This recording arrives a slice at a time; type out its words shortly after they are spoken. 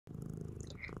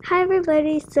Hi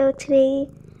everybody, so today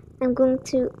I'm going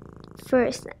to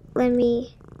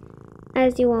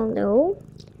as you all know,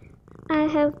 I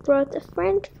have brought a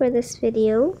friend for this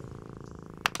video,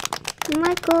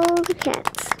 Michael the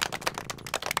cat.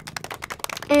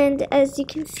 And as you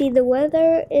can see, the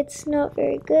weather, it's not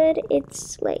very good.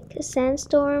 It's like a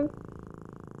sandstorm.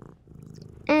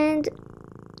 And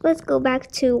let's go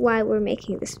back to why we're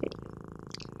making this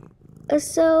video.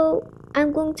 So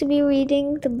I'm going to be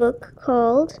reading the book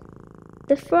called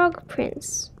The Frog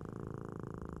Prince.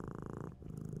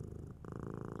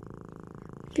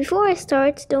 Before I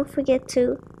start, don't forget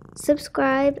to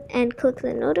subscribe and click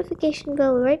the notification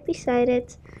bell right beside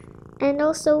it, and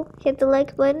also hit the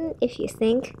like button if you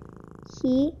think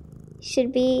he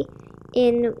should be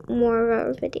in more of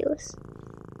our videos,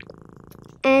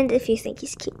 and if you think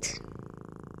he's cute.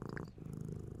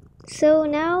 So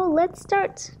now let's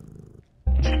start.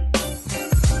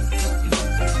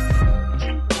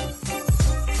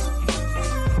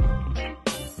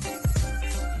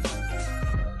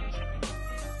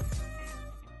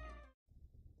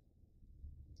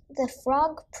 The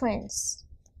Frog Prince.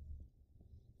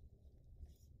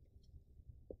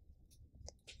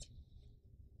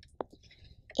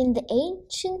 In the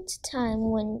ancient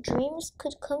time when dreams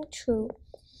could come true,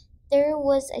 there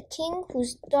was a king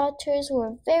whose daughters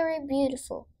were very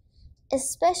beautiful,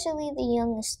 especially the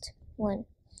youngest one.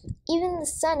 Even the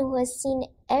son, who has seen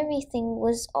everything,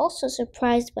 was also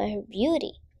surprised by her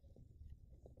beauty.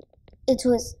 It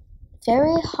was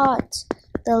very hot.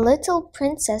 The little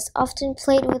princess often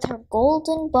played with her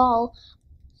golden ball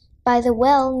by the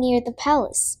well near the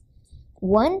palace.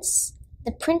 Once,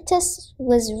 the princess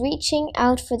was reaching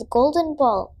out for the golden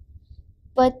ball,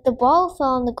 but the ball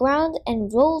fell on the ground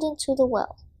and rolled into the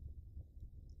well.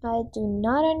 I do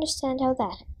not understand how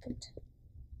that happened.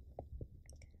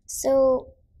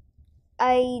 So,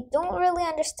 I don't really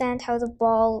understand how the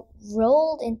ball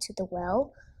rolled into the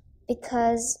well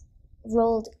because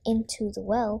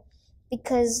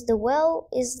the well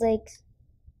is like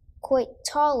quite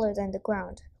taller than the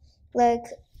ground. Like,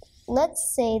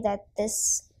 let's say that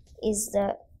this is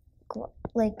the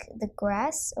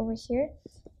grass over here,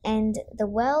 and the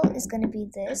well is going to be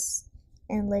this,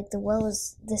 and like the well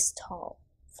is this tall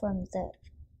from the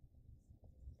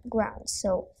ground.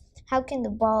 So how can the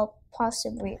ball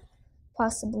possibly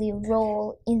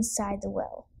roll inside the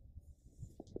well?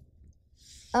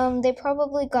 They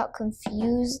probably got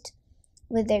confused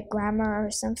with their grammar or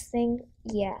something.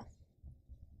 Yeah,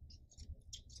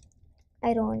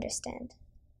 I don't understand.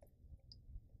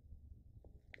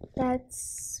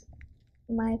 That's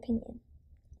my opinion.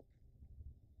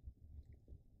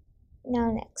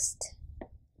 Now next.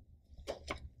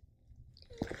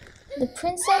 The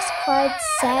princess cried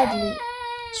sadly.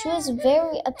 She was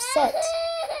very upset.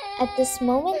 At this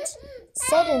moment,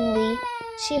 suddenly,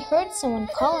 she heard someone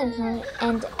calling her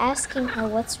and asking her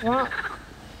what's wrong.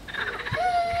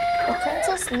 The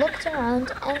princess looked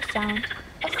around and found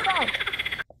a frog.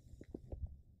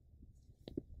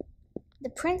 The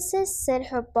princess said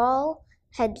her ball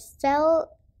had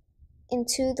fell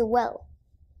into the well.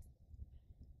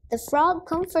 The frog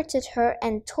comforted her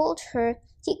and told her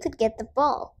he could get the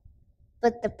ball,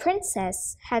 but the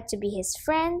princess had to be his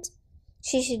friend.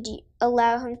 She should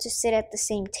allow him to sit at the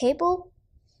same table,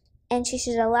 and she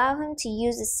should allow him to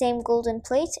use the same golden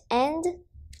plate and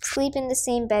sleep in the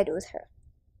same bed with her.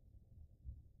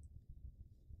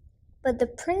 But the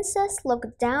princess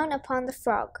looked down upon the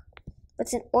frog,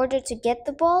 but in order to get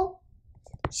the ball,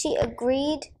 she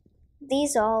agreed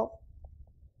these all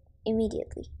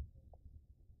immediately.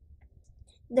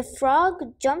 The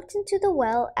frog jumped into the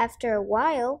well. After a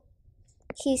while,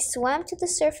 he swam to the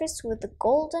surface with the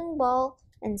golden ball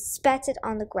and spat it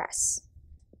on the grass.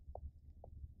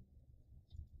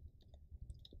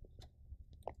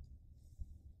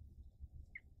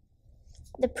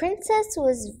 The princess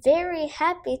was very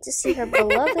happy to see her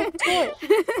beloved toy.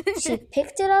 She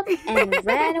picked it up and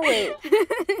ran away,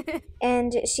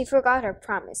 and she forgot her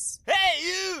promise. Hey,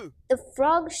 you! The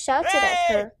frog shouted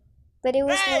at her, but it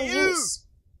was no use.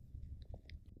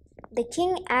 The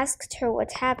king asked her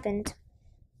what happened.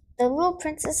 The little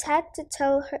princess had to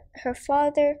tell her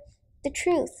father the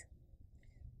truth.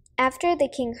 After the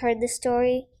king heard the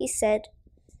story, he said,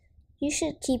 "You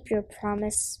should keep your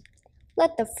promise.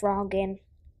 Let the frog in."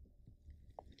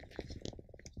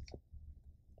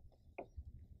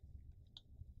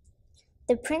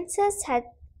 The princess had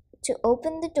to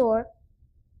open the door.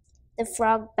 The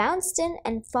frog bounced in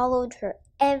and followed her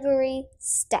every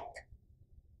step.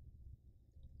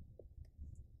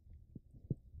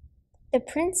 The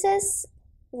princess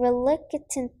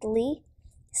reluctantly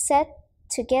sat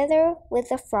together with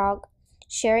the frog.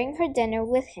 sharing her dinner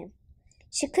with him.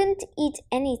 She couldn't eat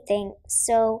anything,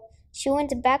 so she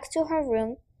went back to her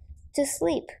room to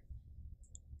sleep.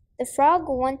 The frog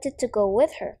wanted to go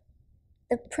with her.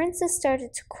 The princess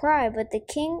started to cry, but the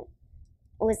king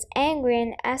was angry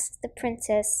and asked the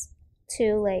princess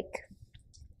to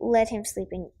let him sleep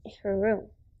in her room.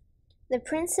 The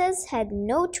princess had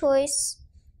no choice.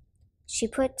 She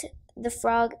put the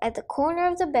frog at the corner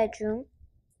of the bedroom.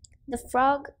 The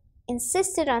frog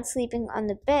insisted on sleeping on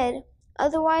the bed,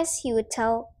 otherwise he would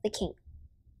tell the king.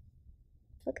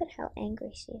 Look at how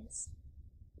angry she is.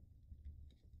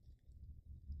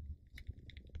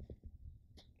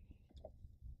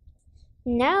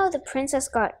 Now the princess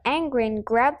got angry and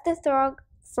grabbed the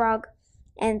frog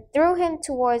and threw him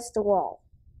towards the wall.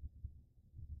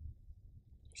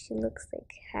 She looks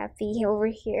like happy over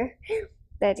here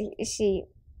that she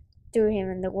threw him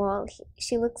in the wall.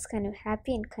 She looks kind of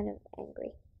happy and kind of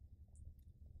angry.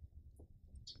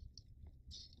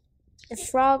 The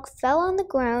frog fell on the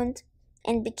ground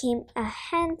and became a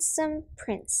handsome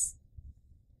prince.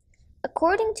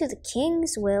 According to the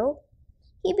king's will,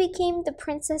 he became the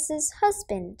princess's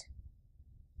husband.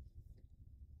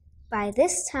 By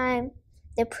this time,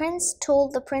 the prince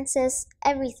told the princess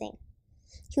everything.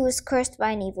 He was cursed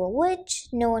by an evil witch.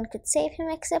 No one could save him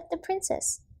except the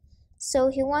princess. So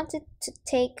he wanted to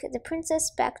take the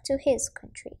princess back to his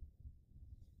country.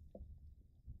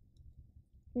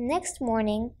 Next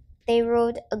morning, they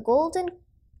rode a golden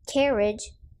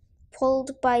carriage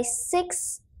pulled by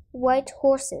 6 white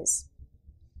horses.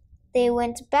 They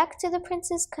went back to the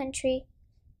prince's country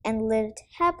and lived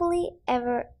happily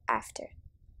ever after.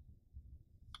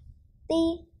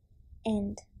 The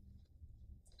end.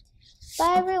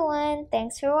 Bye everyone.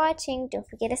 Thanks for watching. Don't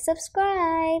forget to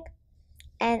subscribe.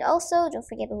 And also don't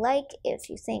forget to like if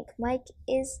you think Mike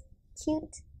is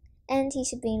cute and he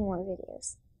should be in more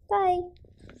videos. Bye.